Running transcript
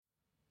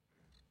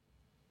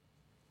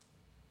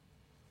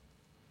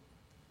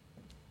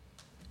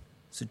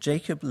So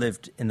Jacob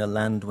lived in the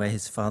land where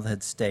his father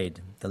had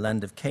stayed, the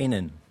land of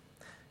Canaan.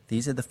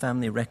 These are the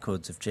family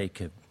records of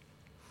Jacob.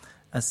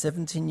 At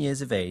 17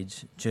 years of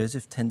age,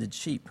 Joseph tended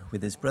sheep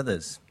with his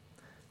brothers.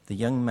 The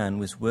young man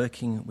was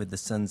working with the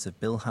sons of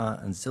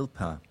Bilhah and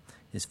Zilpah,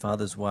 his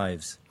father's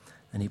wives,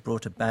 and he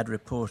brought a bad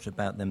report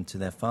about them to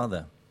their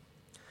father.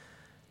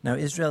 Now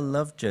Israel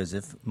loved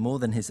Joseph more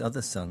than his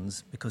other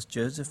sons because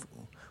Joseph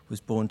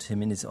was born to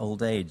him in his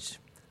old age,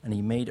 and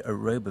he made a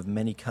robe of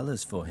many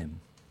colors for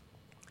him.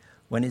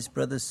 When his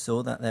brothers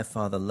saw that their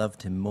father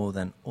loved him more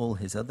than all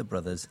his other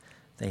brothers,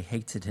 they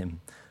hated him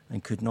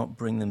and could not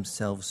bring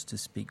themselves to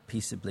speak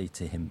peaceably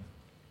to him.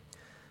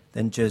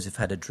 Then Joseph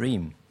had a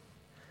dream.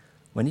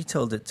 When he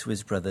told it to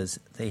his brothers,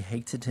 they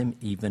hated him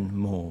even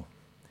more.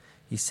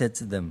 He said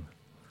to them,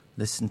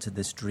 "Listen to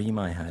this dream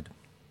I had.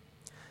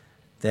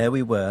 There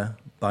we were,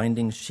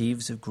 binding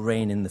sheaves of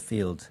grain in the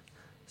field.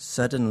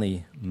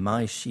 Suddenly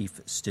my sheaf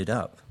stood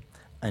up,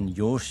 and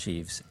your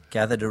sheaves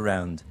gathered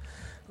around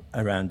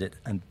it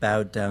and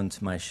bowed down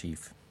to my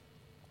sheaf."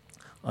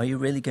 "Are you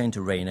really going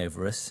to reign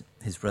over us?"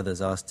 his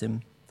brothers asked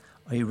him.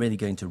 "Are you really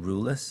going to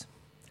rule us?"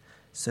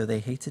 So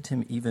they hated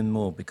him even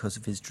more because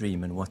of his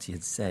dream and what he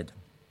had said.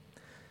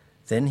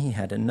 Then he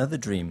had another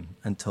dream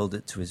and told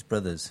it to his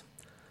brothers.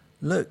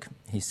 "Look,"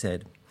 he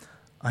said,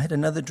 "I had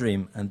another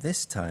dream, and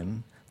this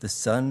time the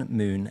sun,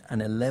 moon,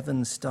 and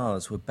 11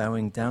 stars were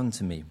bowing down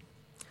to me."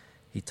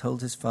 He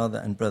told his father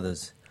and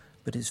brothers,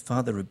 but his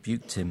father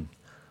rebuked him.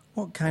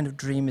 "What kind of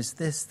dream is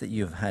this that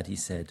you have had?" he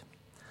said.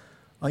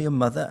 "Are your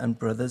mother and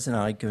brothers and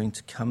I going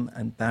to come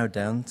and bow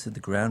down to the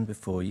ground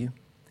before you?"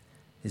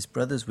 His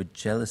brothers were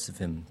jealous of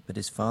him, but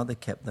his father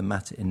kept the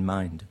matter in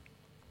mind.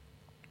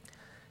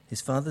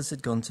 His fathers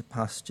had gone to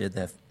pasture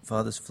their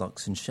father's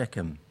flocks in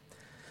Shechem.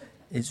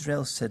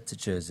 Israel said to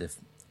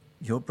Joseph,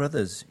 "Your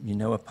brothers,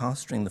 are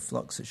pasturing the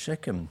flocks at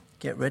Shechem.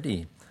 Get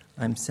ready.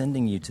 I am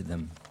sending you to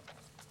them."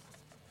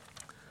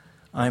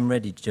 "I am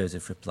ready,"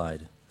 Joseph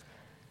replied.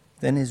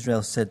 Then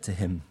Israel said to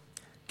him,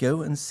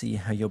 "Go and see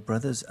how your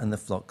brothers and the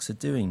flocks are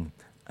doing,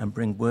 and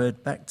bring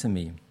word back to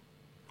me."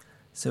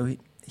 So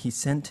he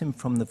sent him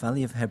from the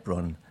valley of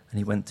Hebron, and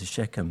he went to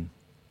Shechem.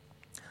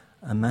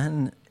 A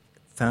man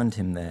found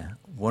him there,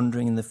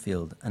 wandering in the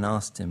field, and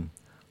asked him,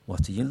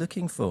 "What are you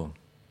looking for?"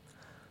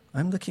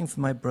 "I'm looking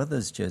for my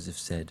brothers," Joseph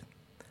said.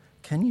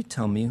 "Can you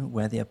tell me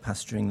where they are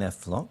pasturing their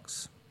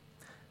flocks?"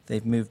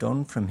 "They've moved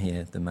on from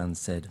here," the man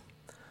said.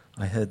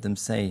 "I heard them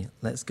say,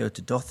 'Let's go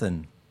to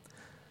Dothan.'"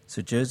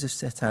 So Joseph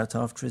set out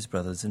after his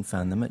brothers and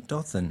found them at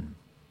Dothan.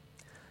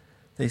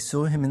 They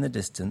saw him in the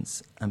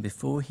distance, and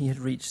before he had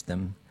reached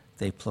them,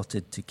 they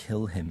plotted to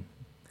kill him.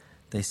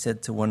 They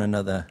said to one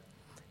another,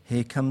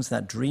 "Here comes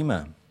that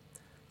dreamer.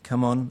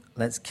 Come on,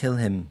 let's kill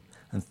him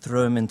and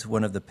throw him into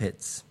one of the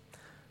pits.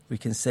 We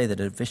can say that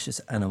a vicious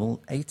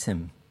animal ate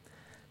him.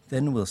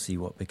 Then we'll see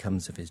what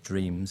becomes of his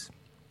dreams."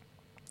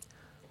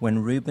 When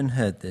Reuben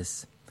heard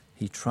this,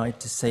 he tried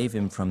to save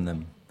him from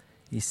them.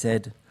 He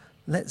said,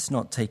 "Let's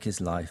not take his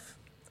life."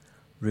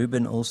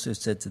 Reuben also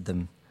said to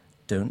them,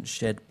 "Don't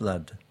shed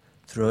blood.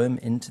 Throw him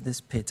into this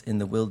pit in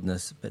the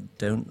wilderness, but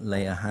don't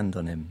lay a hand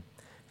on him,"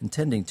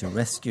 intending to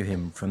rescue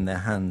him from their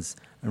hands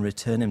and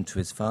return him to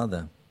his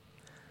father.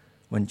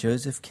 When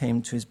Joseph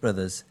came to his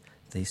brothers,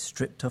 they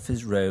stripped off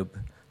his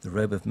robe, the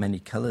robe of many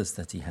colors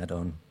that he had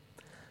on.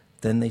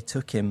 Then they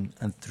took him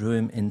and threw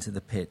him into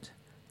the pit.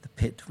 The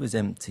pit was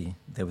empty,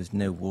 there was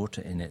no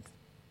water in it.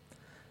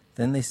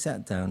 Then they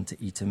sat down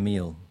to eat a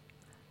meal.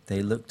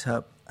 They looked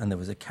up, and there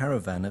was a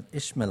caravan of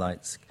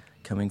Ishmaelites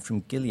coming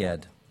from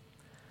Gilead.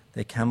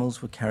 Their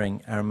camels were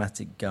carrying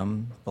aromatic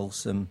gum,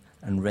 balsam,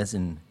 and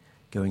resin,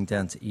 going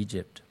down to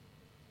Egypt.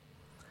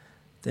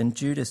 Then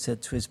Judah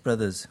said to his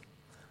brothers,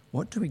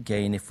 "What do we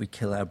gain if we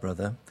kill our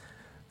brother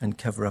and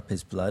cover up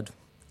his blood?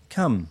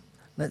 Come,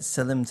 let's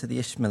sell him to the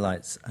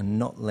Ishmaelites and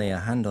not lay a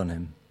hand on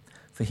him,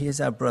 for he is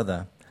our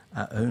brother,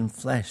 our own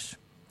flesh."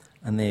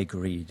 And they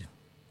agreed.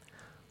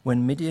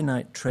 When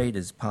Midianite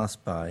traders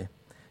passed by,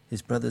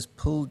 his brothers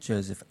pulled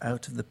Joseph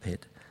out of the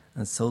pit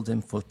and sold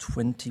him for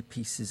 20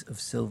 pieces of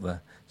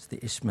silver to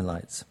the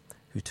Ishmaelites,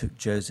 who took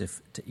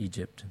Joseph to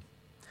Egypt.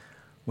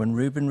 When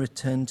Reuben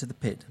returned to the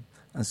pit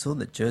and saw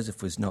that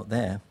Joseph was not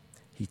there,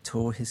 he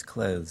tore his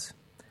clothes.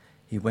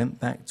 He went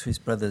back to his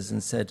brothers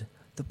and said,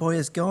 "The boy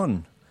is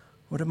gone.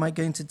 What am I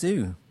going to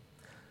do?"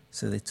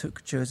 So they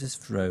took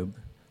Joseph's robe,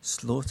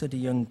 slaughtered a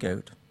young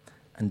goat,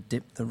 and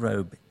dipped the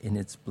robe in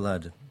its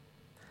blood.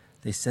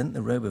 They sent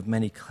the robe of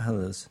many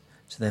colors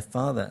to their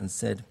father and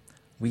said,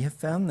 "We have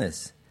found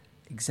this.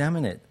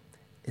 Examine it.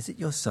 Is it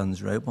your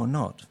son's robe or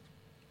not?"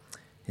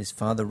 His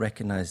father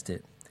recognized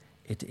it.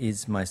 "It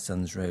is my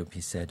son's robe,"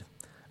 he said.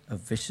 "A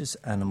vicious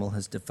animal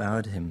has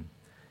devoured him.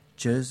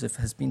 Joseph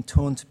has been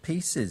torn to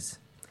pieces."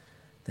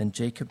 Then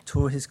Jacob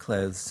tore his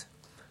clothes,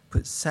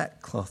 put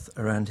sackcloth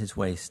around his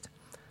waist,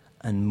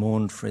 and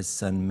mourned for his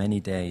son many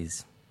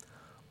days.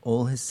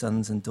 All his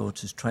sons and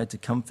daughters tried to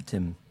comfort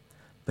him,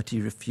 but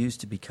he refused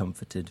to be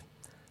comforted.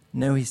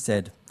 "No," he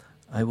said,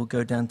 "I will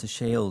go down to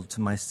Sheol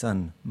to my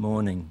son,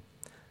 mourning."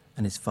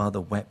 And his father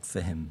wept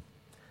for him.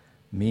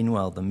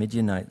 Meanwhile, the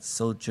Midianites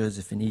sold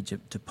Joseph in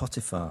Egypt to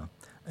Potiphar,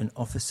 an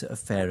officer of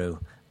Pharaoh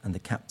and the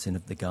captain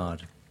of the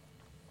guard.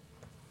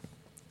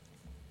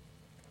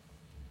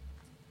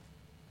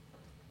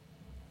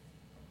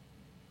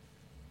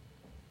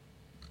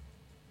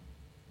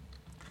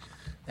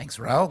 Thanks,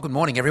 Raoul. Good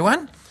morning,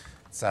 everyone.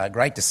 It's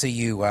great to see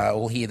you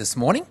all here this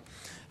morning.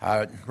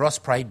 Ross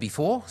prayed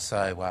before,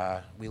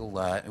 so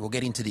we'll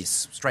get into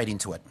this, straight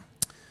into it.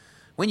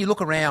 When you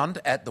look around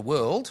at the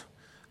world,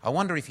 I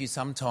wonder if you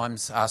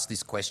sometimes ask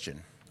this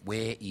question: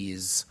 where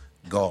is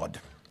God?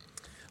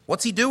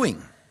 What's he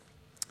doing?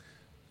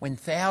 When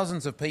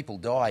thousands of people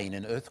die in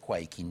an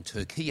earthquake in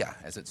Turkey,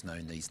 as it's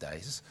known these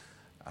days,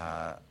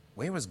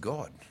 where is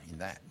God in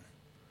that?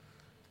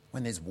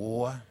 When there's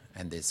war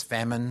and there's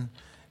famine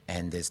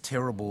and there's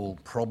terrible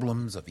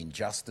problems of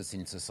injustice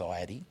in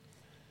society,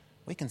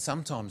 we can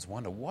sometimes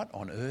wonder, what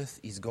on earth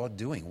is God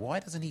doing?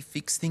 Why doesn't he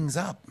fix things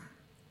up?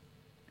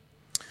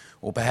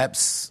 Or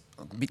perhaps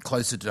a bit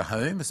closer to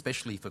home,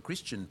 especially for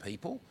Christian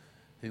people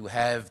who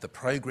have the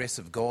progress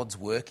of God's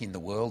work in the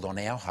world on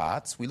our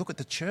hearts, we look at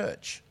the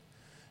church.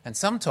 And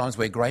sometimes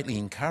we're greatly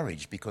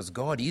encouraged because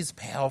God is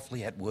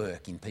powerfully at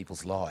work in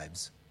people's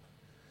lives.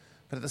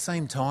 But at the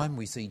same time,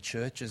 we see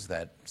churches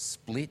that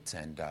split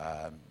and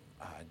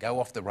go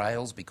off the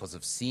rails because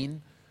of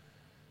sin.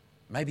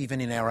 Maybe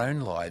even in our own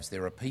lives,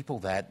 there are people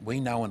that we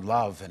know and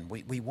love and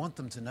we want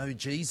them to know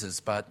Jesus,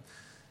 but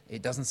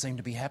it doesn't seem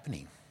to be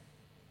happening.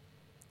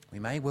 We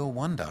may well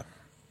wonder,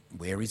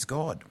 where is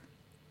God?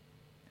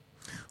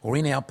 Or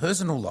in our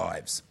personal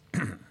lives,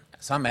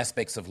 some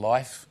aspects of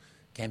life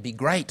can be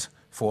great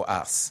for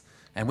us,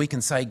 and we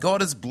can say,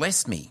 God has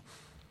blessed me.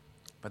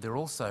 But there are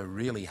also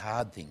really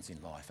hard things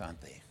in life,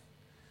 aren't there?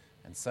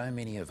 And so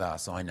many of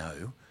us, I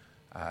know,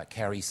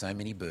 carry so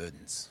many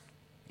burdens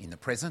in the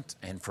present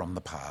and from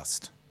the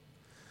past.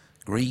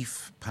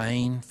 Grief,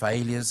 pain,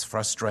 failures,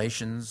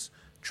 frustrations,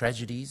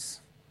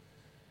 tragedies.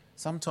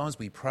 Sometimes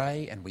we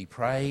pray and we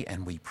pray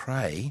and we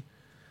pray,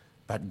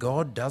 but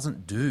God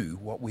doesn't do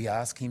what we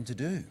ask him to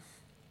do.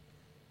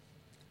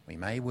 We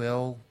may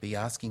well be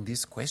asking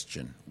this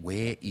question: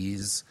 where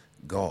is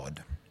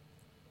God?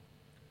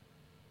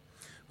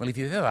 Well, if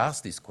you've ever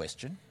asked this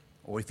question,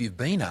 or if you've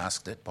been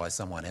asked it by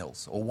someone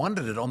else, or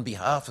wondered it on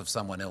behalf of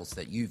someone else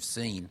that you've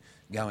seen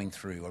going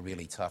through a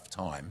really tough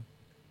time,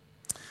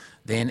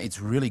 then it's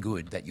really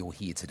good that you're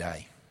here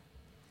today.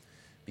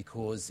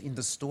 Because in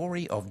the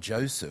story of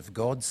Joseph,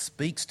 God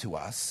speaks to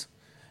us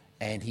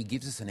and he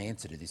gives us an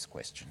answer to this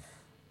question.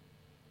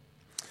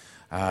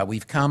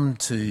 We've come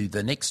to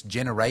the next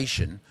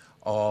generation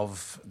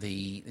of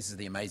this is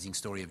the amazing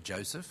story of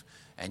Joseph,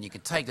 and you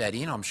can take that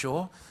in, I'm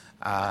sure.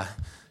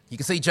 You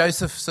can see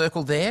Joseph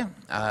circled there.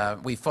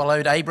 We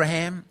followed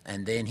Abraham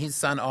and then his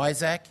son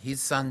Isaac, his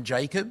son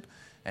Jacob,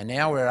 and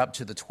now we're up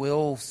to the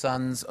 12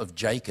 sons of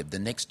Jacob, the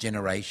next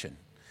generation.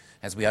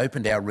 As we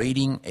opened our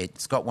reading,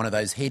 it's got one of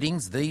those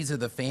headings: these are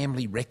the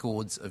family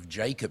records of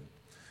Jacob,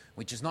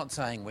 which is not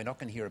saying we're not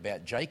going to hear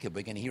about Jacob,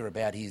 we're going to hear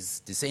about his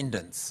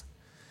descendants.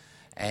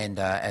 And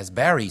as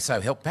Barry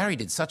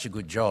did such a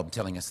good job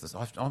telling us this.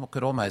 I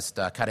could almost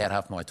cut out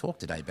half my talk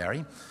today,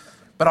 Barry,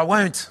 but I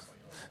won't.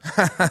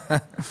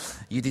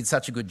 You did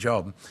such a good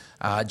job.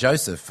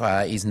 Joseph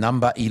is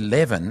number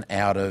 11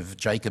 out of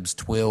Jacob's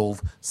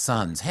 12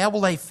 sons. How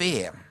will they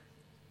fare?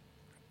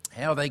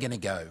 How are they going to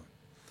go?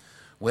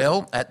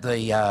 Well, at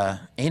the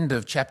end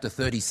of chapter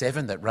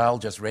 37 that Raoul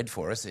just read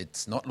for us,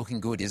 it's not looking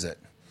good, is it?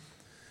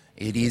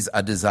 It is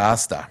a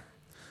disaster.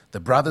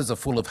 The brothers are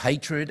full of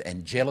hatred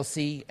and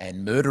jealousy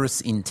and murderous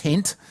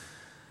intent,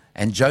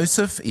 and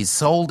Joseph is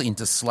sold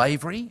into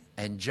slavery,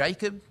 and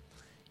Jacob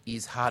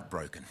is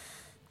heartbroken.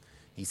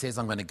 He says,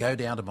 I'm going to go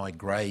down to my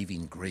grave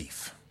in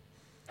grief.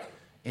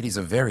 It is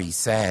a very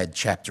sad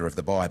chapter of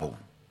the Bible.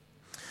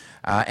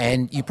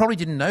 And you probably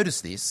didn't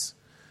notice this,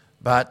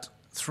 but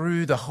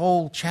through the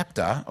whole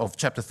chapter of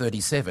chapter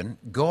 37,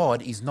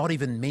 God is not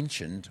even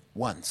mentioned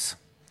once.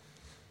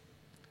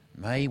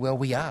 May well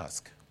we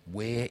ask,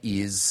 where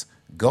is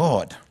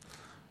God?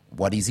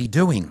 What is he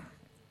doing?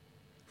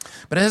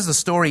 But as the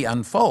story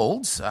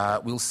unfolds,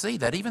 we'll see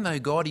that even though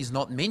God is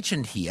not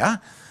mentioned here,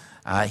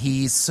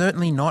 he is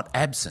certainly not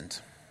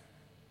absent.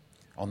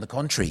 On the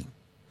contrary,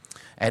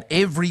 at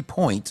every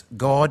point,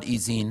 God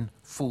is in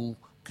full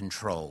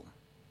control.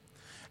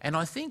 And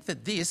I think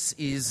that this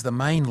is the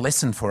main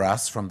lesson for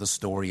us from the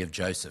story of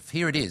Joseph.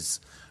 Here it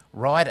is,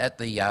 right at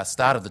the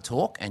start of the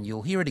talk, and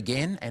you'll hear it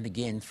again and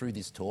again through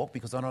this talk,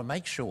 because I want to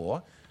make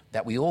sure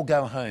that we all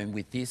go home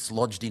with this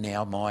lodged in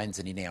our minds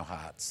and in our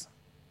hearts.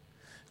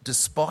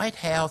 Despite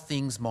how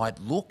things might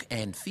look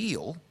and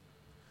feel,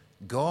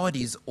 God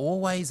is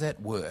always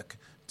at work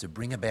to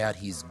bring about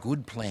his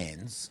good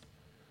plans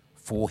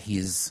for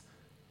his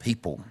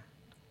people.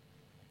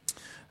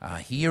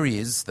 Here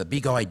is the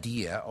big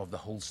idea of the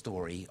whole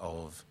story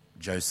of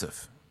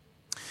Joseph.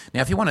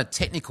 Now, if you want a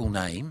technical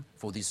name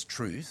for this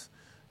truth,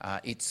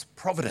 it's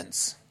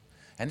providence.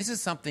 And this is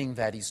something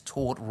that is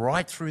taught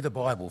right through the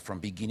Bible from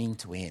beginning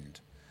to end.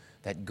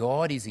 that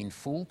God is in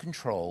full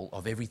control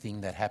of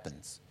everything that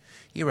happens.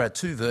 Here are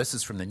two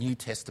verses from the New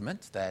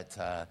Testament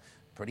that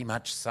pretty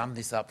much sum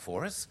this up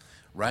for us.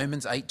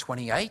 Romans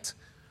 8:28,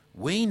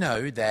 we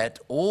know that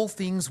all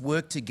things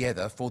work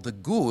together for the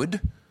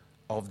good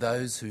of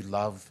those who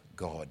love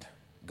God.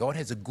 God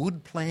has a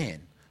good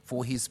plan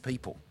for his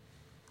people.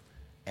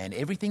 And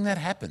everything that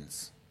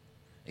happens,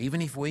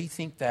 even if we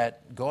think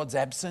that God's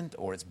absent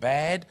or it's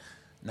bad,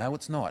 no,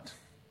 it's not.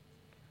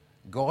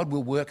 God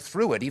will work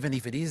through it, even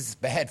if it is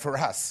bad for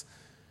us.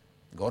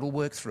 God will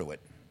work through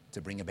it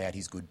to bring about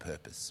his good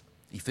purpose.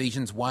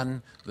 Ephesians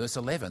 1 verse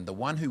 11, the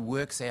one who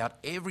works out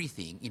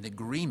everything in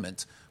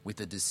agreement with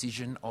the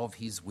decision of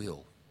his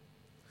will.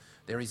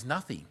 There is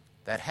nothing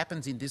that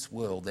happens in this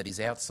world that is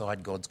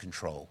outside God's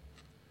control,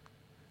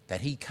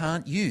 that he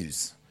can't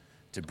use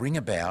to bring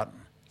about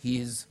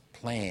his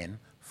plan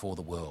for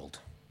the world.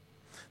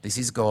 This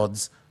is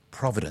God's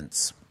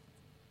providence.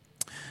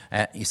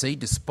 You see,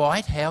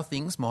 despite how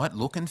things might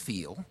look and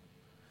feel,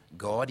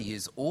 God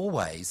is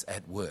always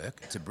at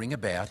work to bring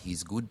about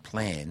his good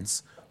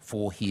plans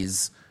for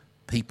his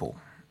people.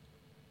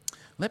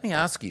 Let me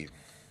ask you,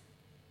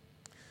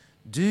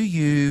 do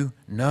you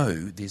know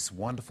this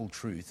wonderful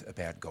truth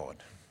about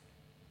God?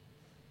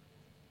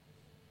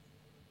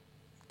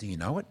 Do you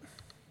know it?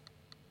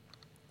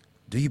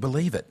 Do you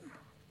believe it?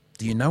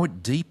 Do you know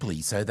it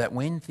deeply so that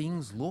when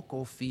things look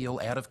or feel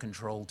out of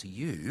control to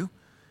you,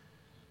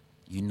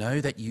 you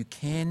know that you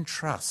can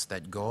trust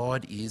that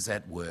God is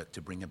at work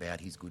to bring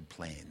about his good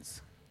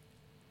plans?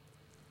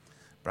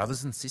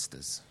 Brothers and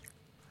sisters,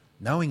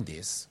 knowing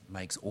this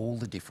makes all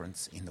the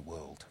difference in the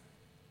world.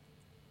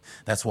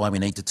 That's why we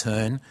need to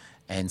turn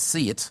and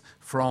see it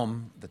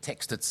from the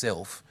text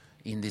itself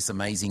in this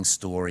amazing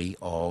story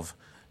of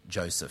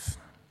Joseph.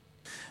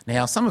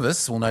 Now, some of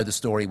us will know the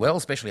story well,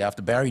 especially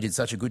after Barry did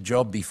such a good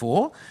job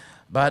before,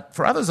 but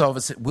for others of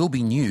us it will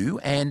be new.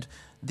 And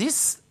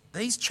these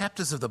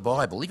chapters of the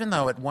Bible, even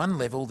though at one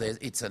level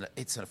it's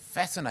a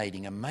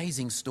fascinating,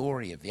 amazing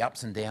story of the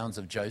ups and downs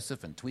of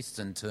Joseph and twists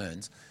and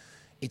turns,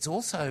 it's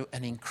also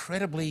an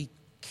incredibly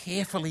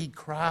carefully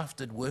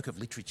crafted work of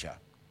literature.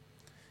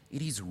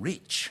 It is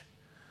rich.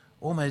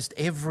 Almost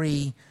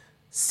every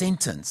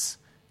sentence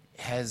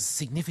has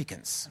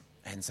significance.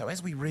 And so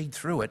as we read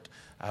through it,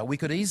 we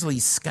could easily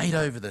skate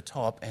over the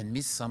top and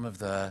miss some of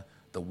the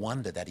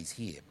wonder that is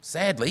here.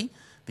 Sadly,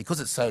 because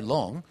it's so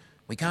long,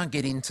 we can't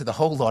get into the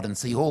whole lot and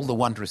see all the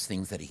wondrous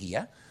things that are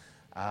here.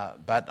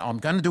 But I'm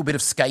going to do a bit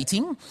of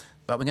skating,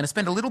 but we're going to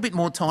spend a little bit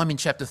more time in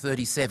chapter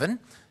 37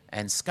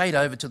 and skate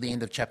over to the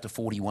end of chapter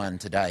 41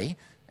 today.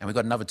 And we've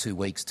got another 2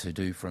 weeks to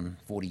do from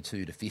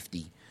 42 to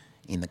 50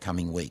 in the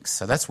coming weeks.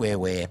 So that's where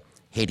we're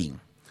heading.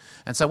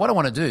 And so what I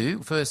want to do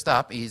first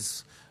up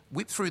is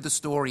whip through the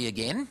story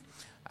again.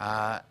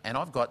 And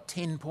I've got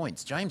 10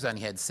 points. James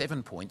only had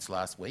 7 points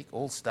last week,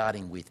 all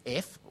starting with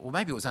F. Or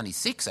maybe it was only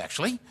 6,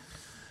 actually.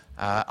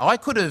 I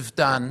could have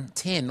done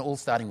 10, all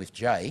starting with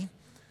J.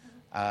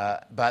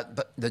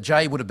 But the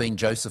J would have been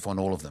Joseph on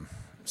all of them.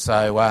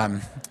 So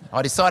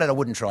I decided I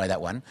wouldn't try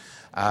that one.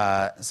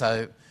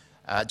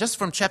 Just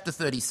from chapter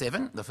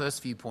 37, the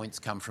first few points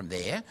come from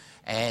there.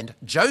 And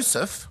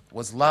Joseph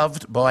was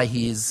loved by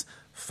his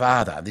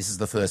father. This is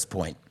the first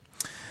point.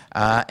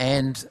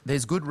 And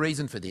there's good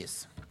reason for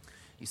this.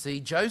 You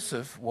see,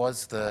 Joseph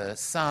was the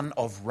son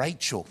of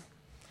Rachel.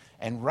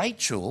 And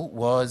Rachel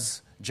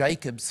was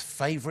Jacob's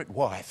favourite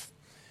wife.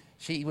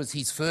 She was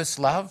his first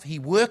love. He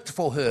worked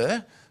for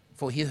her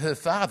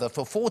father,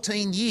 for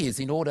 14 years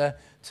in order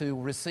to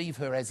receive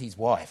her as his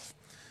wife.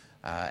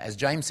 As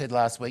James said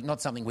last week,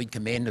 not something we'd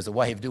commend as a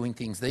way of doing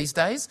things these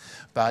days,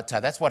 but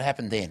that's what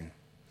happened then.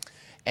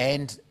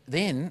 And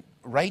then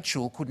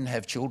Rachel couldn't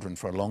have children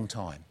for a long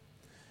time.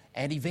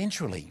 And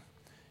eventually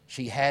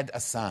she had a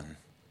son,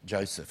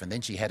 Joseph, and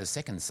then she had a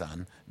second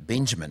son,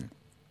 Benjamin.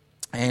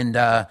 And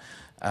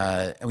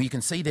you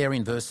can see there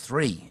in verse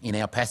 3 in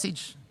our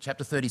passage,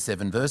 chapter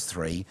 37, verse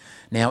 3,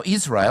 now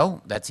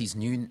Israel, that's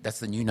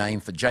the new name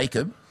for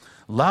Jacob,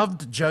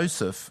 loved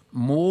Joseph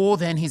more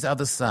than his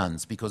other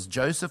sons because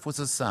Joseph was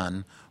a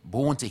son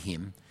born to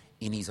him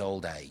in his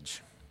old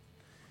age.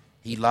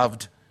 He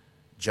loved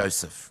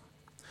Joseph.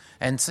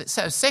 And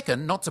so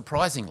second, not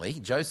surprisingly,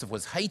 Joseph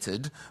was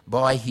hated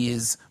by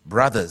his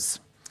brothers.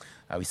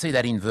 We see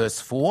that in verse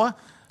 4.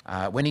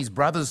 When his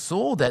brothers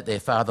saw that their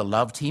father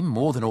loved him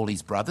more than all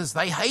his brothers,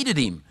 they hated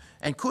him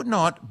and could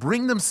not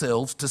bring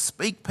themselves to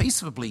speak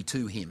peaceably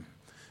to him.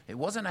 It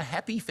wasn't a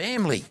happy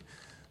family,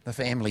 the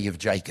family of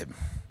Jacob.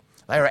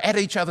 They were at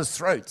each other's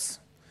throats.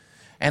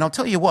 And I'll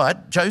tell you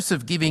what,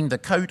 Joseph giving the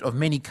coat of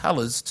many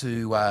colours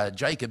to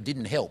Jacob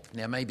didn't help.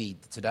 Now, maybe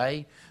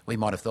today we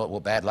might have thought, well,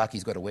 bad luck,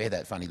 he's got to wear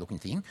that funny looking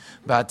thing.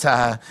 But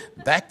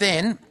back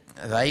then,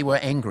 they were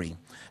angry.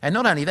 And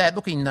not only that,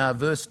 look in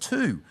verse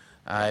 2,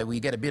 we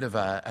get a bit of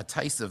a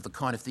taste of the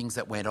kind of things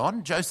that went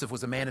on. Joseph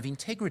was a man of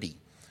integrity.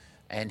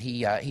 And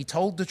he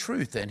told the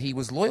truth, and he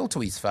was loyal to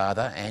his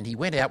father, and he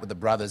went out with the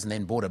brothers and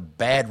then brought a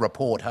bad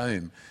report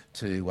home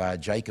to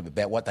Jacob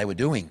about what they were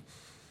doing.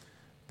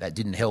 That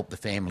didn't help the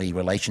family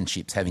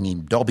relationships, having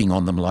him dobbing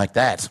on them like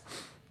that.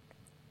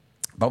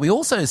 But we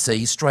also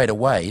see straight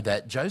away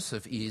that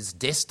Joseph is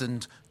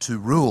destined to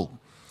rule.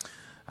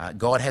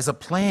 God has a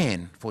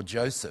plan for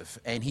Joseph,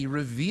 and he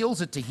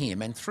reveals it to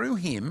him and through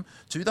him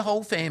to the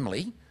whole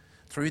family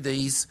through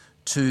these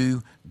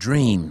two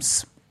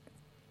dreams.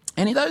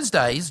 And in those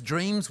days,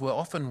 dreams were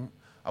often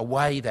a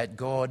way that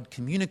God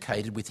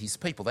communicated with his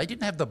people. They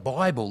didn't have the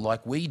Bible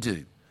like we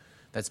do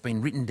that's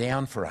been written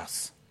down for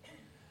us.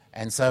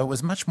 And so it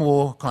was much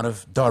more kind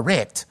of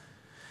direct.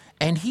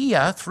 And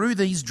here, through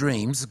these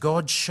dreams,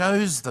 God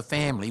shows the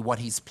family what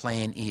his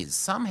plan is.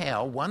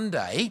 Somehow, one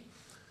day,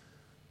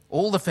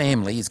 all the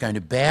family is going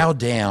to bow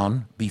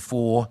down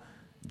before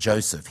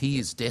Joseph. He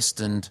is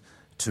destined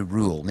to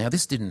rule. Now,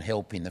 this didn't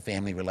help in the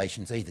family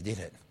relations either, did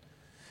it?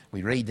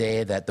 We read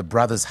there that the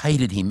brothers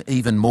hated him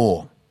even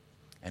more.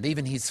 And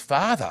even his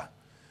father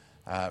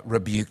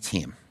rebuked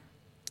him.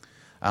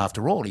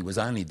 After all, he was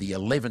only the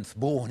 11th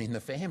born in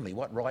the family.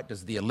 What right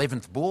does the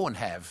 11th born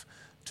have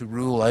to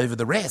rule over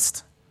the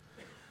rest?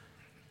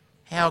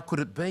 How could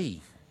it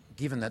be,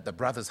 given that the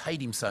brothers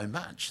hate him so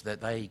much, that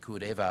they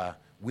could ever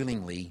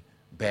willingly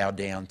bow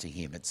down to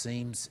him? It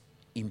seems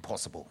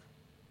impossible.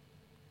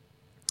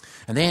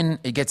 And then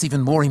it gets even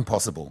more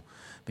impossible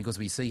because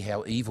we see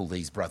how evil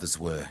these brothers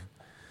were.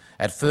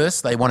 At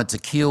first, they wanted to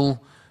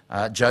kill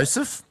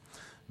Joseph,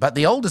 but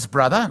the oldest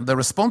brother, the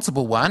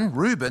responsible one,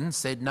 Reuben,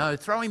 said, no,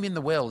 throw him in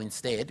the well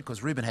instead,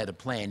 because Reuben had a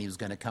plan. He was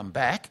going to come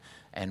back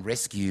and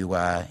rescue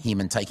him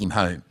and take him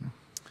home.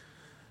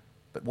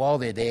 But while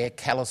they're there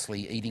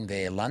callously eating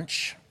their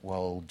lunch,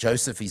 while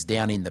Joseph is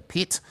down in the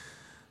pit,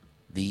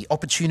 the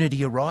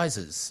opportunity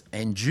arises,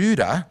 and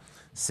Judah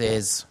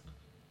says,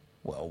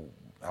 well,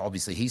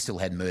 obviously he still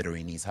had murder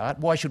in his heart.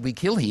 Why should we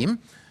kill him?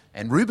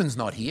 And Reuben's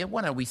not here.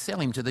 Why don't we sell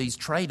him to these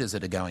traders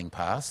that are going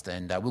past,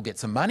 and we'll get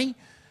some money,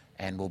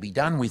 and we'll be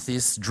done with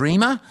this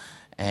dreamer,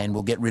 and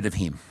we'll get rid of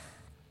him.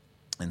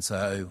 And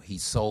so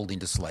he's sold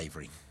into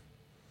slavery.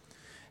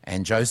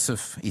 And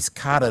Joseph is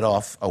carted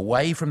off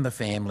away from the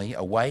family,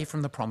 away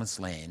from the promised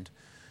land,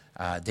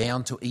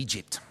 down to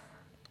Egypt.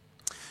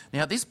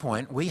 Now, at this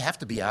point, we have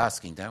to be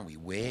asking, don't we,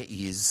 where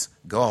is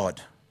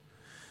God?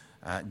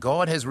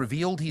 God has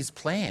revealed his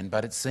plan,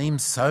 but it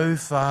seems so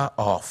far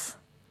off.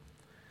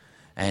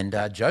 And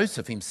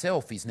Joseph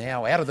himself is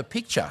now out of the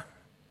picture,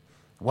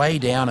 way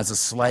down as a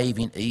slave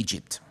in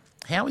Egypt.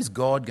 How is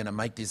God going to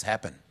make this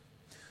happen?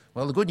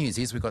 Well, the good news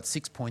is we've got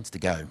 6 points to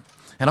go.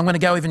 And I'm going to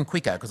go even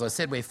quicker because I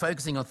said we're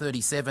focusing on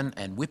 37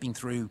 and whipping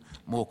through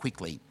more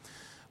quickly.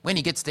 When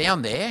he gets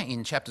down there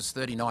in chapters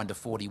 39 to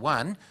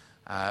 41,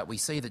 we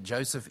see that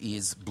Joseph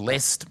is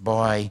blessed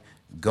by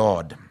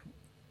God.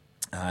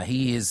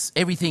 He is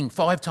everything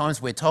 5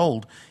 times we're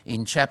told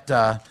in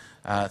chapter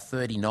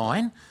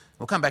 39.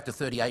 We'll come back to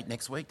 38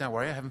 next week. Don't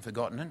worry, I haven't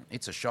forgotten it.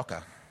 It's a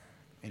shocker.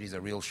 It is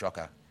a real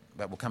shocker.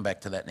 But we'll come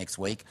back to that next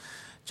week.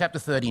 Chapter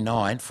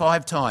 39,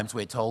 5 times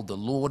we're told the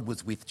Lord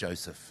was with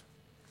Joseph.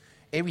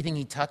 Everything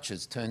he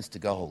touches turns to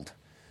gold.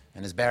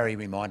 And as Barry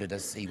reminded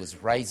us, he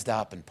was raised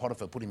up and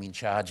Potiphar put him in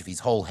charge of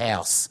his whole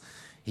house.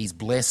 He's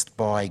blessed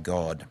by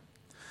God.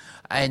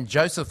 And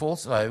Joseph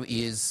also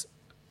is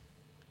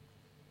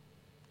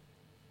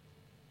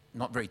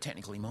not very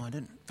technically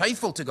minded.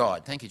 Faithful to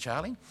God. Thank you,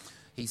 Charlie.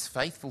 He's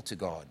faithful to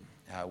God.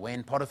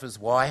 When Potiphar's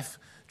wife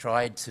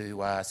tried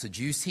to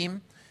seduce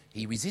him,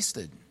 he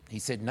resisted. He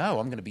said, no,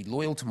 I'm going to be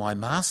loyal to my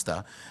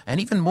master. And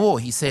even more,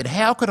 he said,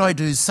 how could I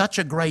do such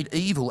a great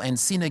evil and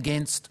sin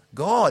against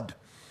God?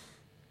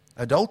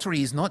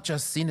 Adultery is not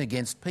just sin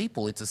against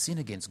people, it's a sin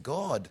against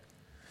God.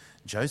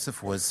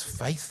 Joseph was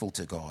faithful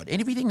to God. And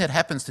everything that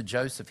happens to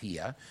Joseph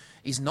here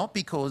is not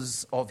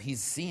because of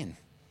his sin.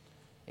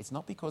 It's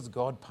not because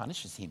God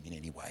punishes him in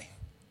any way.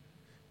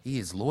 He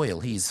is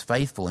loyal, he is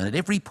faithful, and at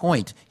every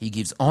point he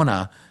gives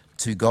honour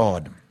to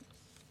God.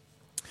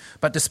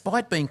 But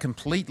despite being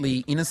completely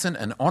innocent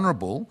and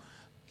honourable,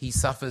 he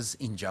suffers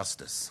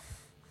injustice.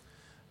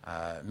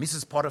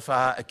 Mrs.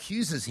 Potiphar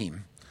accuses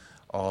him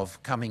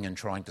of coming and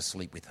trying to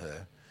sleep with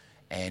her.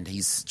 And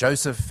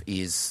Joseph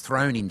is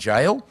thrown in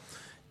jail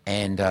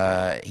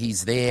and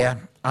he's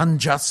there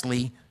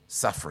unjustly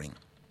suffering.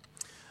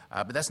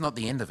 But that's not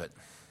the end of it.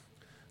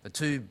 The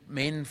 2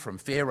 men from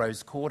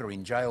Pharaoh's court are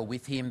in jail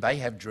with him. They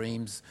have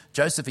dreams.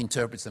 Joseph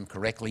interprets them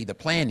correctly. The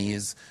plan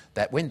is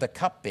that when the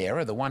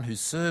cupbearer, the one who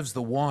serves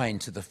the wine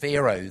to the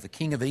Pharaoh, the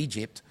king of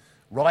Egypt,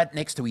 right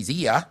next to his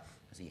ear,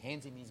 as he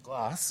hands him his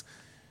glass,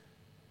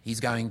 he's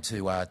going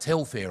to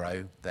tell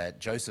Pharaoh that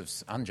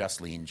Joseph's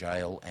unjustly in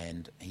jail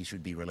and he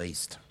should be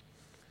released.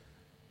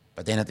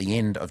 But then at the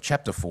end of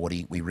chapter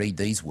 40, we read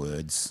these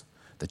words,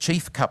 the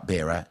chief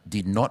cupbearer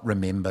did not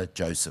remember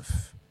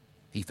Joseph.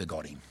 He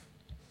forgot him.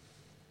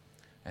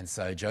 And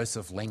so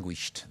Joseph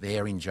languished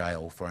there in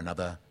jail for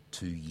another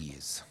 2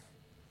 years.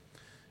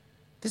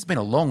 This has been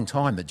a long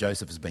time that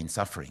Joseph has been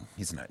suffering,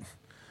 isn't it?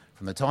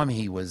 From the time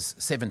he was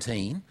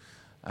 17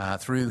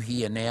 through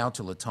here now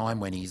till the time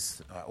when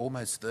he's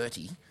almost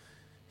 30,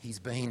 he's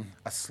been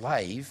a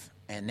slave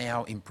and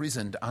now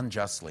imprisoned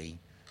unjustly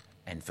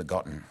and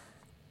forgotten.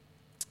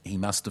 He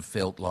must have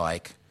felt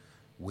like,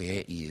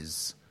 where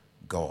is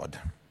God?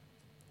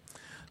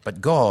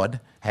 but God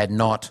had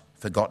not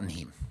forgotten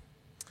him.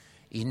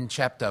 In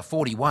chapter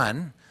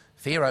 41,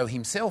 Pharaoh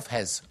himself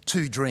has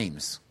 2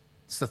 dreams.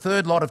 It's the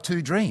third lot of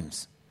 2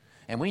 dreams.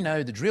 And we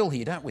know the drill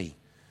here, don't we?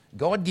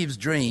 God gives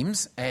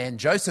dreams and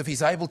Joseph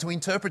is able to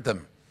interpret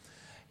them.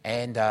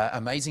 And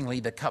amazingly,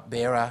 the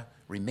cupbearer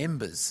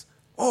remembers,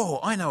 oh,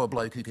 I know a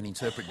bloke who can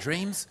interpret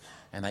dreams.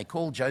 And they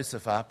call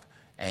Joseph up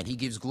and he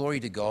gives glory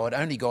to God.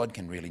 Only God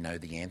can really know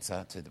the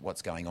answer to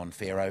what's going on,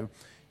 Pharaoh.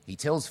 He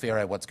tells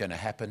Pharaoh what's going to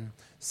happen.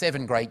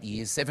 7 great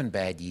years, 7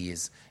 bad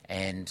years.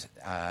 And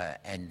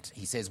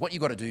he says, what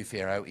you've got to do,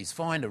 Pharaoh, is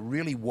find a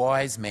really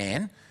wise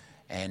man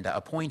and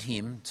appoint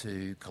him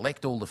to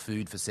collect all the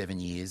food for 7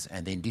 years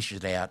and then dish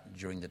it out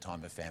during the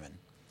time of famine.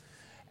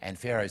 And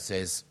Pharaoh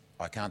says,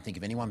 I can't think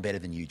of anyone better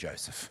than you,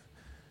 Joseph.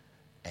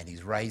 And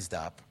he's raised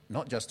up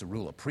not just to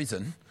rule a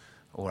prison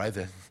or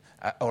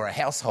a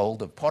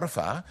household of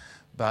Potiphar,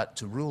 but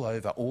to rule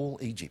over all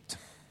Egypt.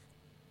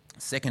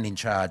 Second in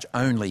charge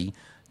only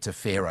to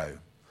Pharaoh.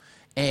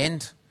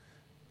 And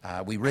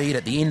we read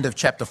at the end of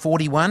chapter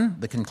 41,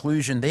 the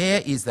conclusion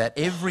there is that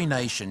every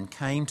nation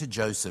came to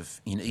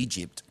Joseph in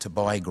Egypt to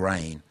buy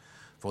grain,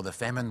 for the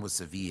famine was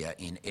severe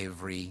in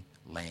every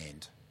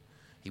land.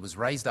 He was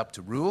raised up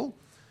to rule,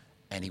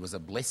 and he was a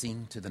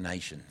blessing to the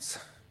nations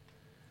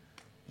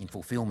in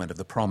fulfilment of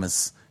the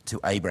promise to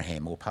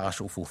Abraham, or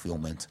partial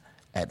fulfilment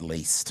at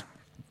least.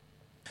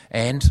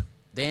 And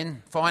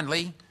then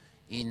finally,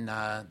 in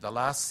the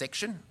last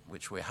section,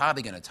 which we're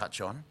hardly going to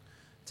touch on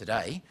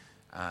today,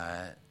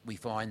 we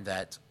find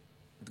that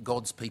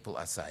God's people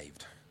are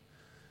saved.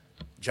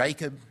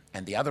 Jacob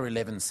and the other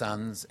 11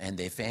 sons and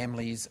their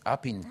families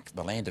up in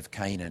the land of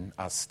Canaan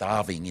are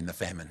starving in the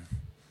famine.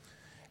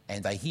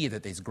 And they hear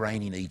that there's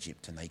grain in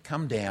Egypt, and they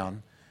come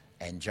down,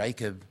 and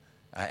Jacob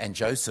and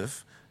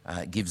Joseph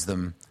gives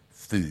them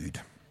food.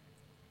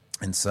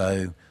 And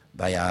so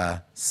they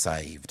are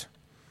saved.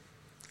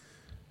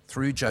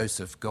 Through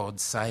Joseph, God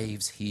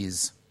saves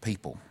his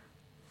people.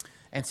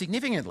 And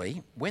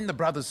significantly, when the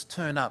brothers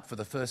turn up for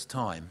the first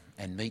time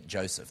and meet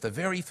Joseph, the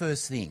very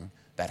first thing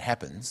that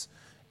happens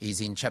is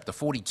in chapter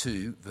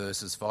 42,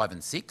 verses 5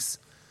 and 6.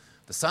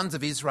 The sons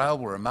of Israel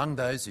were among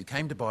those who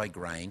came to buy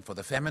grain, for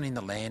the famine in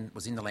the land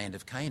was in the land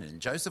of Canaan.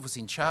 Joseph was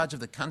in charge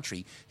of the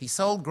country. He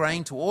sold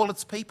grain to all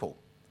its people.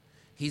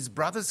 His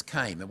brothers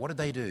came, and what did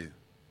they do?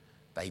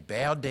 They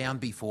bowed down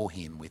before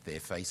him with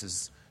their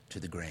faces to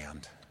the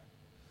ground.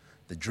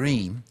 The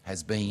dream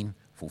has been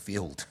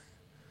fulfilled,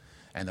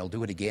 and they'll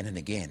do it again and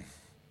again.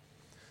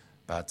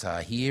 But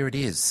here it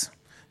is.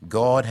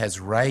 God has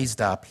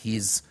raised up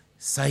his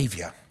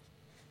Saviour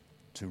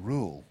to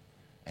rule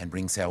and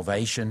bring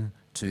salvation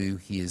to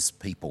his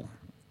people.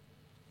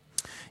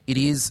 It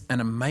is an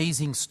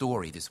amazing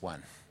story, this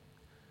one,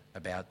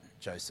 about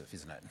Joseph,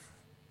 isn't it?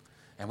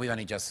 And we've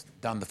only just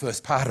done the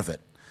first part of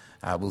it.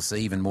 We'll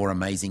see even more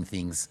amazing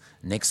things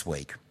next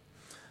week.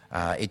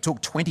 It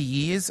took 20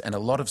 years and a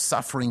lot of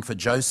suffering for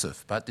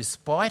Joseph, but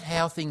despite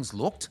how things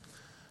looked,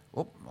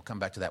 I'll come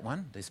back to that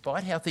one.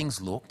 Despite how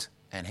things looked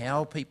and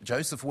how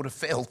Joseph would have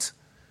felt,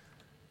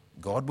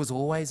 God was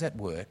always at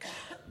work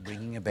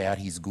bringing about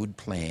his good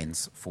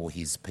plans for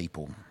his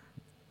people.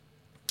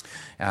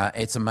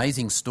 It's an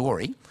amazing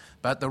story,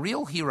 but the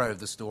real hero of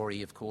the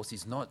story, of course,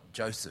 is not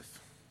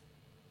Joseph.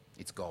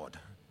 It's God.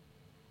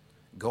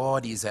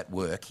 God is at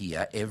work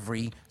here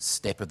every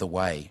step of the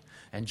way,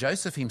 and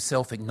Joseph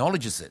himself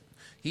acknowledges it.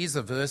 Here's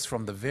a verse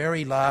from the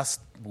very last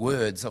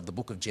words of the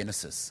book of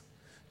Genesis.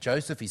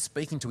 Joseph is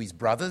speaking to his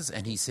brothers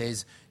and he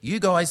says, "You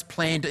guys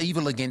planned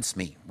evil against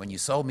me when you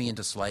sold me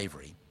into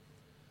slavery,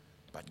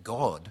 but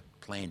God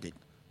planned it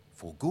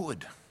for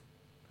good,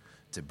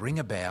 to bring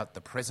about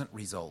the present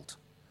result,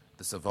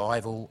 the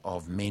survival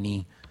of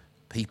many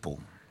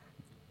people."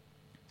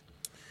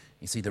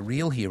 You see, the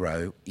real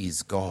hero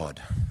is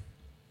God.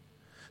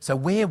 So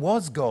where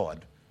was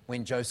God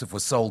when Joseph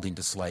was sold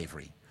into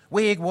slavery?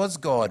 Where was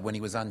God when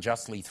he was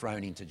unjustly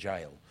thrown into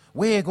jail?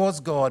 Where was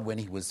God when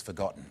he was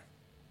forgotten?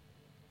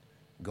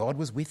 God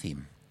was with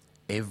him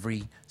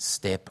every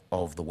step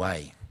of the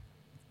way.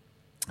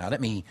 Now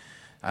let me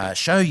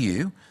show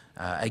you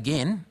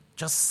again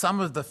just some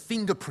of the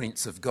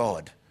fingerprints of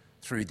God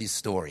through this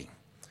story.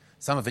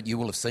 Some of it you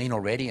will have seen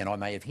already and I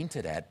may have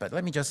hinted at, but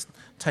let me just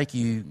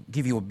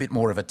give you a bit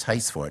more of a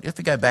taste for it. If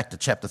we go back to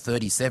chapter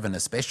 37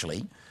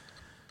 especially,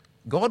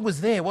 God was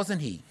there,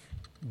 wasn't he?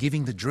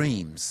 Giving the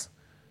dreams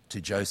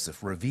to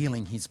Joseph,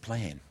 revealing his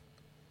plan.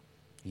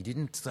 He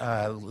didn't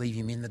leave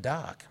him in the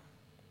dark.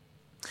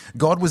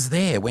 God was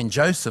there when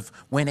Joseph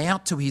went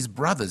out to his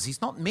brothers. He's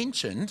not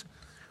mentioned,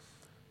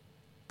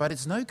 but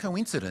it's no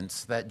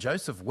coincidence that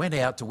Joseph went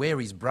out to where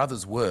his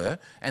brothers were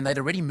and they'd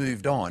already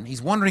moved on.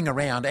 He's wandering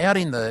around out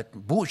in the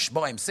bush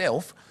by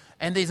himself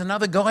and there's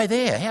another guy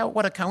there.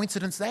 What a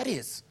coincidence that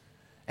is.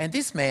 And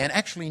this man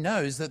actually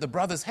knows that the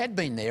brothers had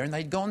been there and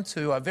they'd gone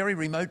to a very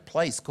remote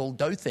place called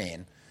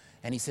Dothan.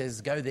 And he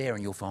says, "Go there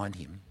and you'll find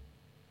him."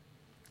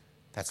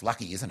 That's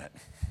lucky, isn't it?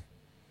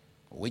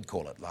 Well, we'd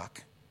call it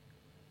luck.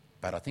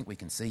 But I think we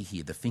can see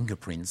here the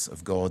fingerprints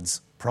of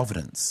God's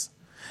providence.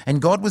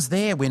 And God was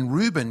there when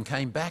Reuben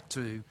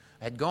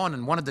had gone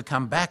and wanted to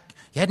come back.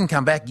 He hadn't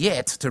come back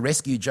yet to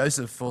rescue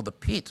Joseph for the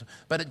pit,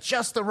 but at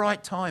just the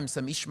right time,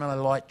 some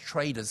Ishmaelite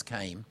traders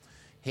came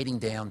heading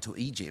down to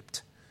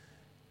Egypt,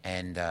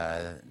 and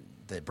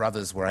the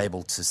brothers were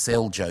able to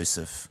sell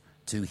Joseph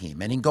to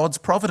him. And in God's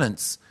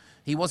providence,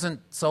 he wasn't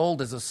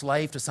sold as a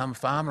slave to some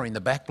farmer in the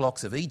back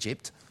blocks of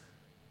Egypt,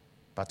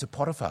 but to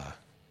Potiphar,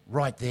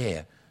 right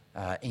there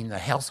in the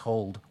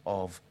household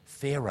of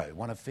Pharaoh,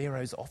 one of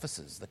Pharaoh's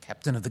officers, the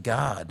captain of the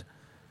guard.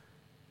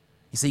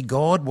 You see,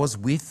 God was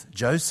with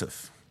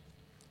Joseph,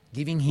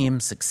 giving him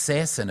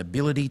success and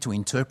ability to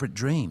interpret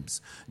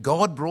dreams.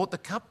 God brought the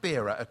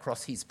cupbearer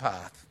across his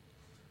path,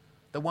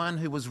 the one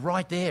who was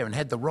right there and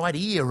had the right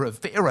ear of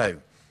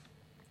Pharaoh.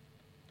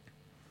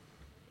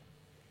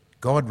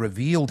 God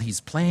revealed his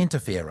plan to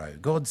Pharaoh.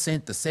 God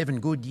sent the 7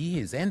 good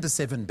years and the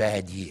 7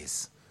 bad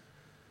years.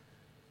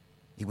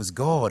 It was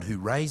God who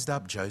raised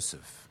up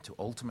Joseph to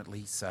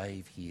ultimately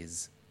save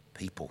his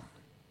people.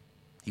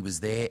 He was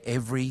there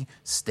every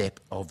step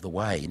of the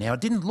way. Now,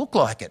 it didn't look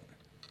like it.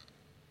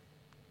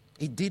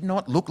 It did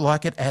not look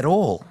like it at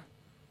all.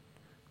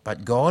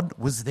 But God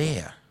was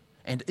there,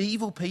 and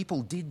evil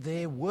people did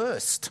their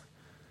worst.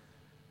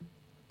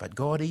 But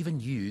God even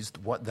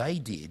used what they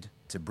did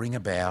to bring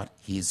about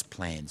his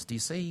plans. Do you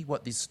see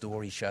what this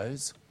story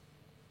shows?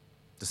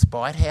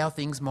 Despite how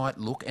things might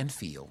look and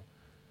feel,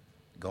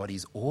 God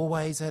is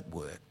always at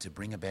work to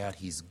bring about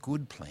his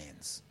good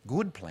plans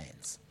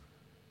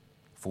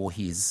for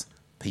his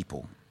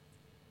people.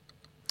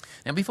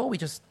 Now, before we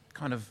just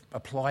kind of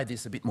apply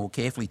this a bit more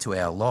carefully to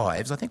our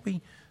lives, I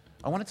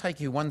want to take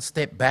you one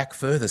step back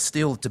further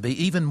still to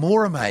be even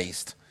more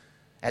amazed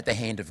at the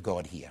hand of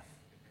God here.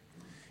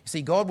 You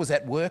see, God was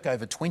at work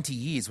over 20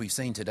 years, we've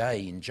seen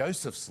today, in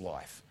Joseph's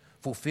life,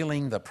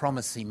 fulfilling the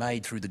promise he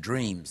made through the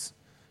dreams.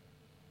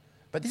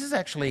 But this is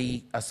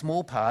actually a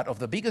small part of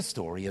the bigger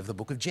story of the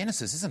book of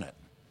Genesis, isn't it?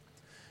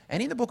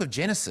 And in the book of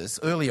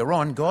Genesis, earlier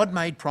on, God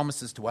made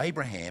promises to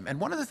Abraham, and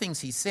one of the things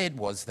he said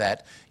was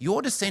that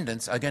your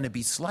descendants are going to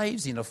be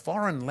slaves in a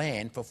foreign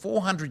land for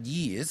 400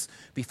 years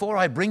before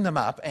I bring them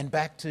up and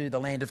back to the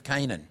land of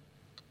Canaan.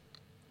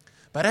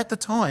 But at the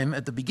time,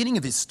 at the beginning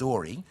of this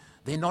story,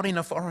 they're not in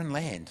a foreign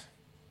land.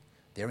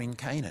 They're in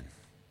Canaan.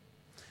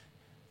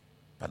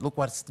 But look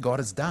what God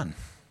has done.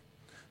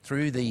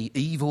 Through the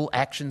evil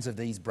actions of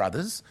these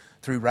brothers,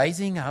 through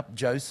raising up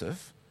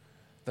Joseph,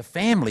 the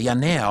family are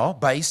now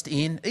based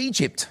in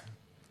Egypt.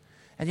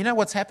 And you know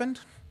what's happened?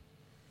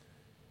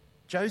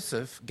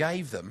 Joseph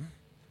gave them,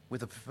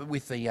 with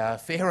the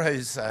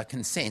Pharaoh's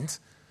consent,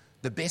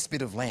 the best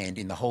bit of land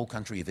in the whole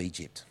country of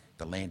Egypt,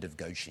 the land of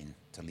Goshen,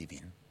 to live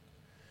in.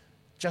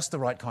 Just the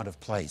right kind of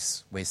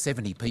place where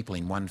 70 people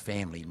in one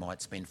family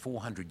might spend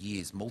 400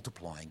 years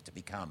multiplying to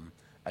become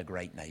a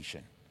great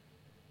nation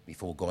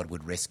before God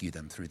would rescue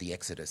them through the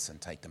Exodus and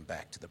take them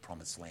back to the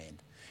promised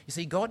land. You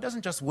see, God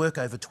doesn't just work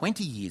over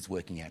 20 years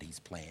working out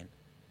his plan.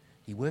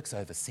 He works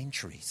over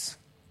centuries.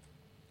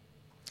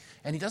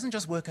 And he doesn't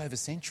just work over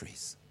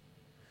centuries.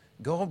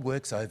 God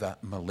works over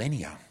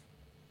millennia.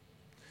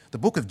 The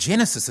book of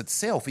Genesis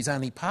itself is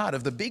only part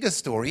of the bigger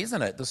story,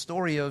 isn't it? The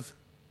story of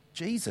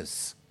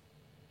Jesus,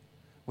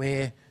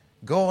 where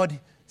God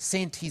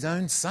sent his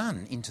own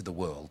son into the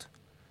world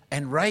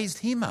and raised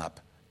him up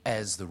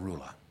as the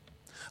ruler.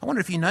 I wonder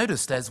if you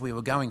noticed as we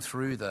were going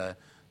through the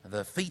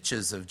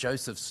features of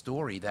Joseph's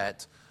story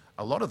that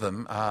a lot of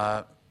them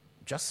are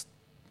just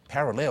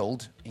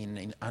paralleled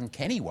in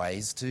uncanny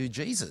ways to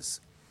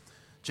Jesus.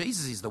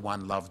 Jesus is the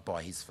one loved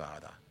by his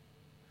father,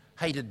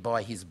 hated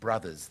by his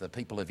brothers, the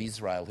people of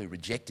Israel who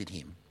rejected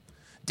him.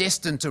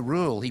 Destined to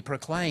rule, he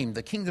proclaimed,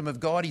 the kingdom of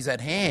God is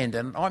at hand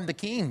and I'm the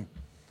king.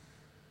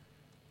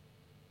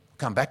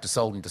 Come back to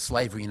sold into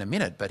slavery in a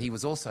minute, but he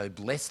was also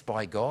blessed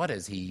by God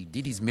as he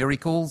did his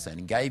miracles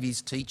and gave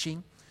his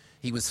teaching.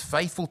 He was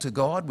faithful to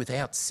God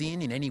without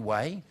sin in any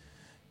way.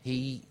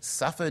 He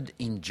suffered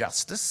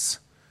injustice.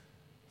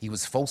 He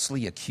was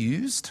falsely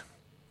accused.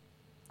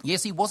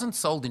 Yes, he wasn't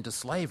sold into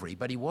slavery,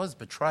 but he was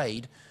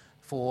betrayed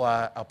for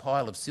a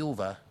pile of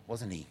silver,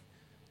 wasn't he?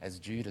 As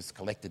Judas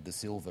collected the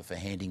silver for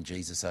handing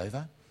Jesus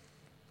over.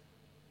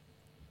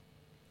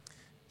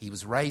 He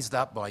was raised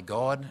up by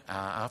God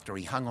after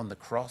he hung on the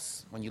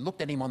cross. When you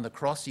looked at him on the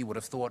cross, you would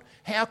have thought,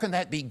 how can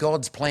that be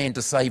God's plan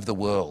to save the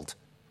world?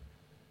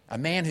 A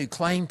man who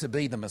claimed to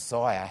be the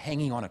Messiah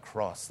hanging on a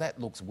cross. That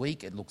looks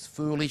weak, it looks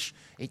foolish.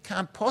 It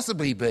can't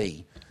possibly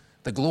be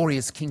the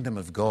glorious kingdom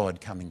of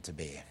God coming to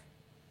bear.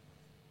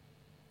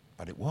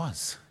 But it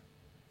was.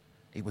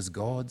 It was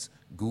God's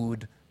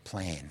good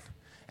plan.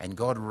 And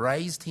God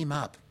raised him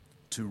up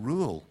to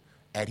rule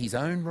at his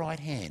own right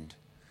hand.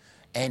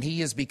 And he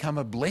has become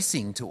a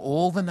blessing to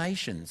all the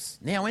nations.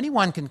 Now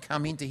anyone can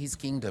come into his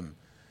kingdom,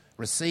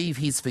 receive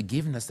his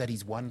forgiveness that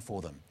he's won for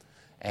them,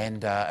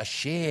 and a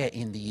share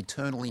in the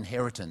eternal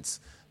inheritance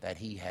that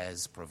he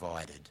has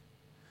provided.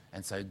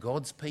 And so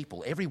God's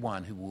people,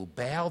 everyone who will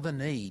bow the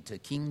knee to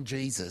King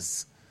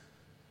Jesus,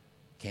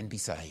 can be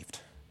saved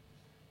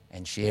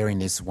and share in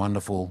this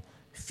wonderful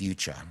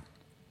future.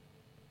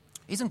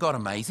 Isn't God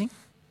amazing?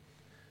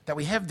 That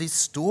we have this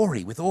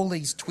story with all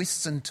these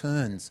twists and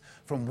turns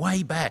from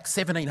way back,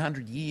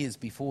 1700 years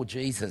before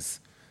Jesus.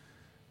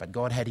 But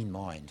God had in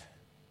mind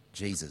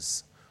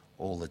Jesus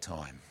all the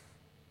time.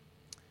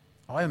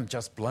 I am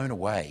just blown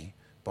away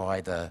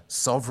by the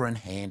sovereign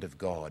hand of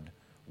God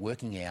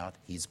working out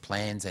his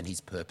plans and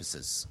his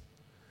purposes.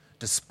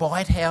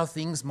 Despite how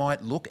things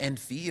might look and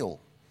feel,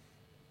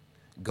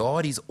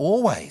 God is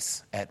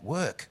always at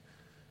work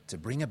to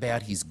bring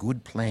about his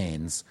good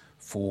plans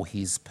for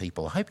his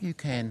people. I hope you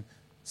can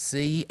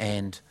see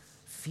and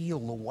feel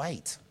the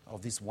weight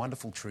of this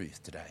wonderful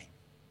truth today.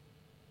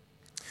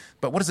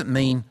 But what does it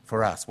mean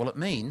for us? Well, it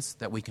means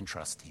that we can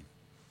trust him.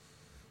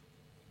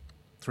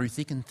 Through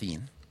thick and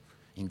thin,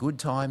 in good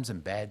times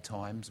and bad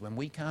times, when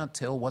we can't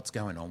tell what's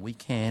going on, we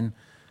can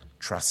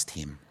trust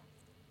him.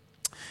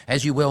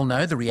 As you well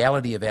know, the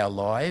reality of our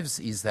lives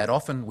is that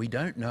often we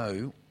don't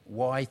know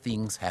why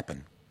things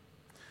happen.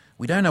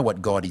 We don't know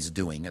what God is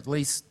doing, at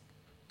least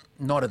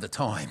not at the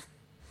time.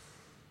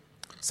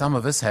 Some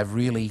of us have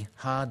really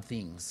hard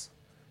things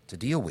to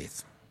deal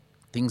with,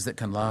 things that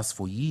can last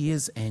for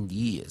years and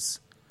years.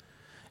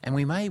 And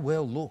we may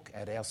well look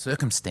at our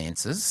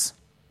circumstances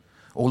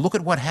or look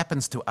at what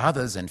happens to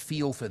others and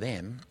feel for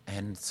them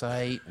and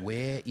say,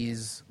 where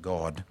is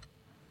God?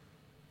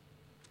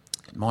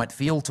 It might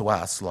feel to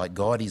us like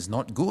God is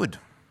not good,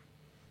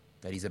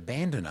 that he's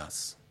abandoned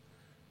us,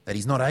 that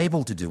he's not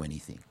able to do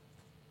anything.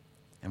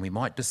 And we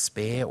might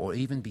despair or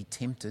even be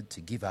tempted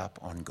to give up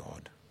on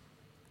God.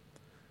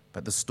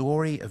 But the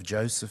story of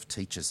Joseph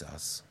teaches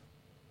us,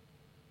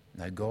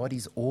 no, God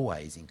is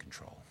always in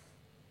control.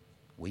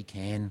 We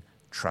can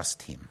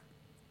trust him.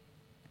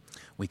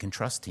 We can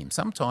trust him.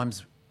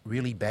 Sometimes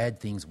really bad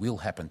things will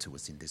happen to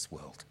us in this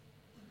world.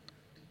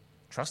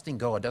 Trusting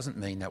God doesn't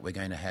mean that we're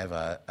going to have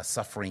a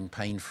suffering,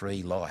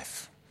 pain-free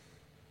life.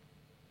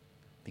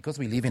 Because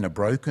we live in a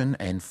broken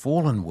and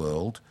fallen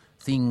world,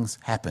 things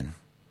happen.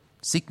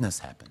 Sickness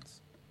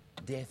happens.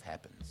 Death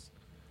happens.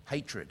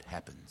 Hatred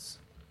happens.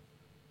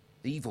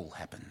 Evil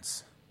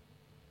happens.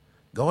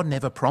 God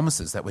never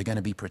promises that we're going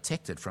to be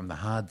protected from the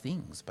hard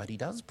things, but he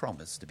does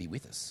promise to be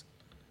with us.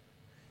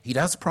 He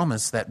does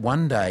promise that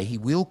one day he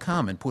will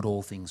come and put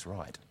all things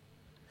right.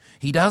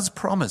 He does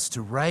promise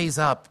to raise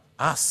up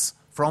us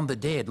from the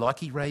dead like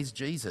he raised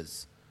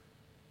Jesus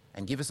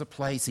and give us a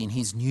place in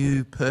his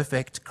new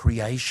perfect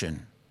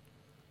creation.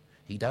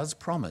 He does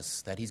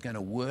promise that he's going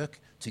to work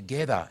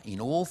together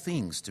in all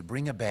things to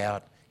bring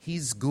about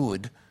his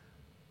good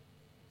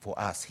for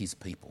us, his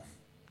people,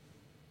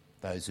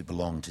 those who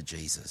belong to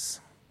Jesus.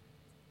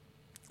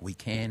 We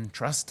can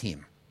trust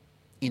him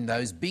in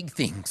those big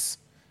things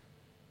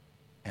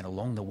and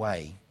along the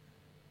way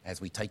as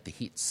we take the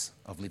hits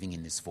of living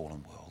in this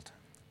fallen world.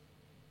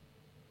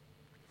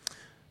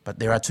 But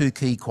there are two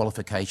key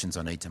qualifications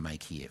I need to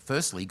make here.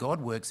 Firstly,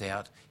 God works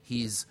out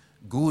his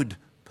good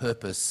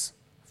purpose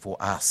for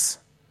us.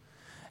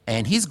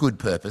 And his good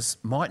purpose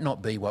might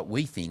not be what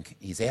we think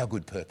is our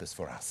good purpose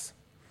for us.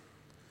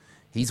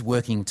 He's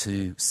working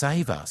to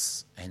save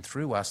us and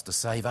through us to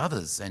save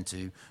others and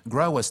to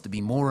grow us to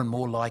be more and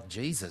more like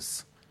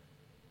Jesus.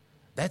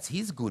 That's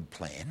his good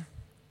plan.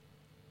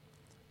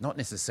 Not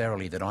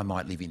necessarily that I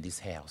might live in this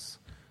house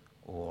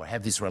or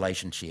have this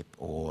relationship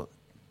or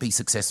be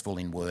successful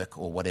in work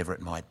or whatever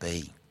it might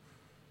be.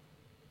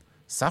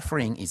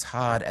 Suffering is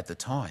hard at the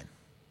time,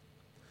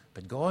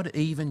 but God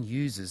even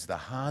uses the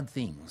hard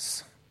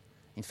things.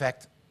 In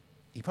fact,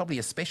 he probably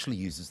especially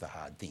uses the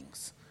hard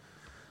things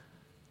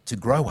to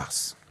grow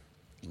us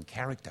in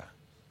character,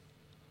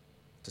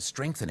 to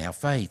strengthen our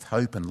faith,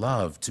 hope and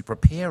love, to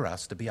prepare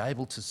us to be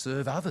able to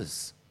serve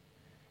others.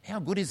 How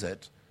good is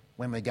it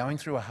when we're going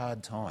through a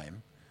hard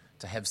time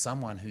to have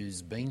someone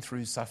who's been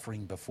through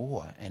suffering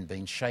before and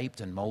been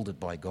shaped and moulded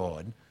by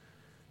God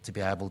to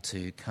be able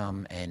to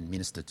come and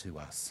minister to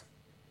us?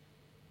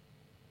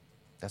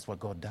 That's what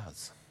God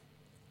does.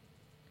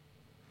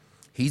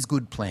 His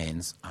good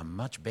plans are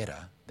much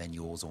better than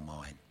yours or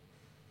mine.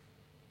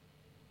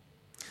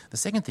 The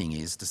second thing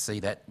is to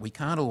see that we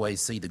can't always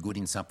see the good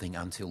in something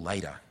until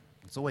later.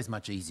 It's always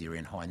much easier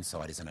in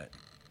hindsight, isn't it?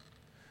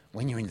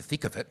 When you're in the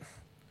thick of it,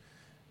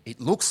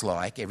 it looks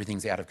like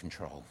everything's out of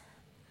control.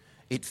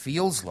 It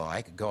feels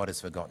like God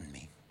has forgotten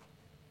me.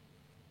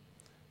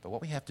 But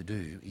what we have to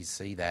do is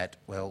see that,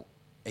 well,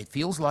 it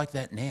feels like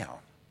that now.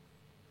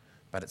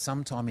 But at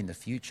some time in the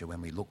future,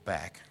 when we look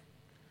back,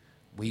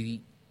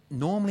 we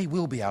normally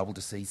will be able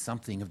to see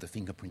something of the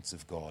fingerprints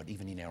of God,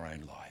 even in our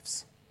own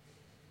lives.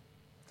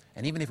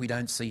 And even if we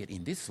don't see it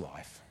in this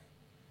life,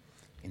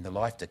 in the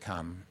life to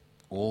come,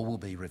 all will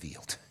be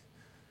revealed.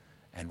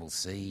 And we'll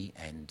see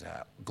and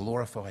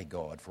glorify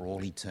God for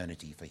all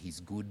eternity for his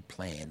good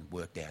plan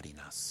worked out in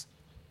us.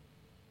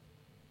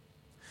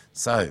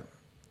 So,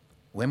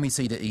 when we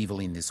see the evil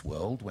in this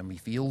world, when we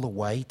feel the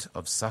weight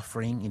of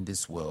suffering in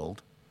this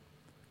world,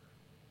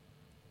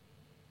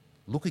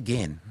 look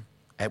again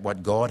at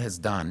what God has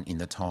done in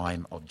the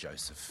time of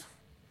Joseph.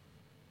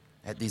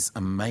 At this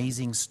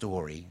amazing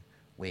story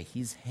where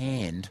his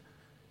hand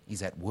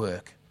is at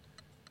work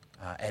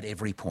at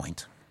every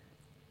point.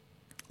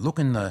 Look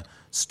in the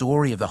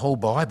story of the whole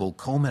Bible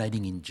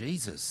culminating in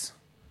Jesus.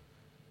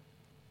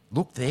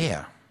 Look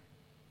there.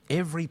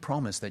 Every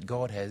promise that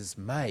God has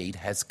made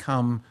has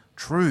come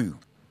true.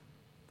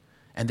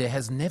 And there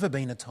has never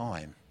been a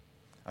time,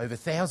 over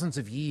thousands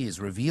of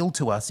years, revealed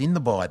to us in the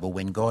Bible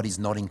when God is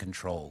not in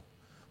control,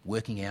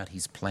 working out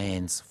his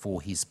plans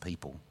for his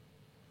people.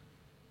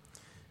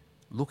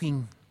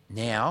 Looking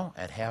now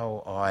at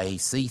how I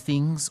see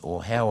things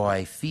or how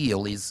I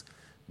feel is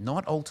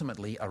not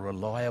ultimately a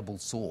reliable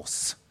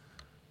source.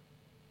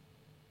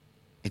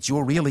 It's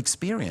your real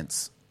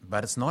experience,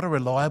 but it's not a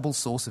reliable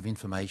source of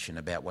information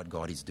about what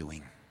God is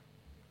doing.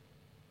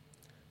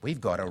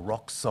 We've got a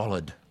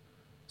rock-solid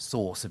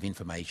source of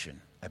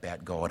information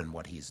about God and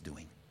what he is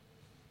doing.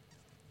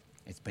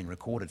 It's been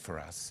recorded for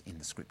us in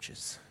the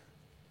Scriptures.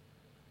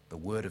 The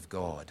Word of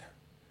God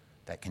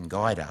that can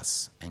guide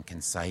us and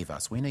can save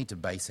us. We need to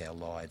base our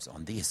lives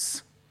on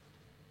this,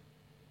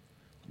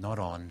 not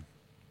on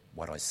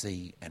what I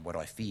see and what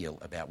I feel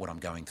about what I'm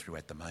going through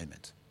at the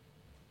moment.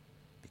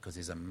 Because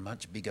there's a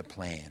much bigger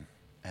plan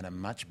and a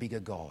much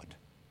bigger God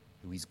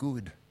who is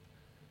good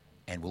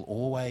and will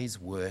always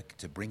work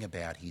to bring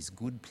about his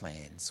good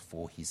plans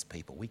for his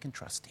people. We can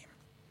trust him.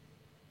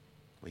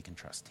 We can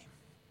trust him.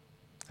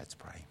 Let's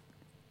pray.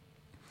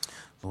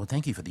 Lord,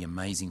 thank you for the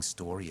amazing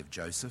story of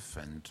Joseph,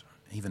 and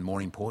even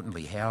more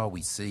importantly, how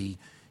we see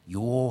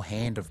your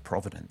hand of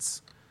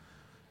providence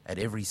at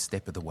every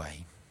step of the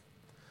way.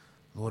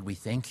 Lord, we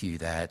thank you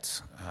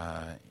that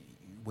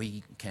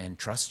we can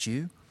trust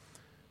you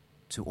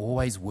to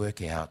always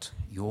work out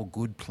your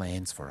good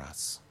plans for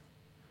us.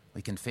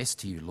 We confess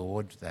to you,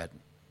 Lord, that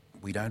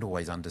we don't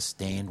always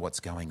understand what's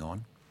going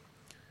on,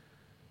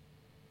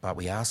 but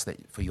we ask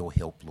that for your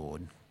help,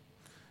 Lord,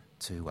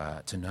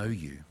 to know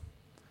you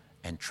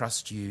and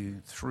trust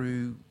you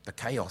through the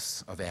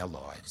chaos of our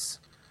lives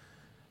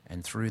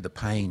and through the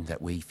pain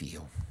that we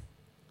feel.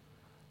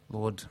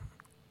 Lord,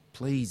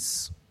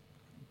 please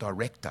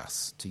direct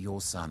us to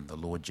your Son, the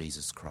Lord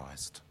Jesus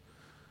Christ,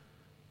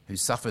 who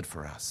suffered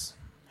for us,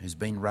 who's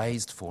been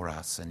raised for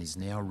us and is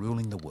now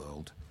ruling the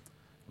world,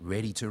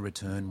 ready to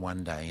return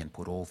one day and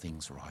put all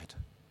things right.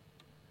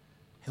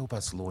 Help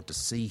us, Lord, to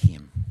see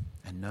him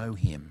and know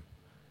him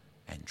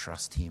and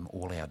trust him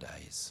all our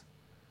days.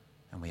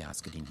 And we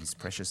ask it in his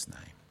precious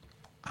name.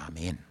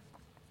 Amen.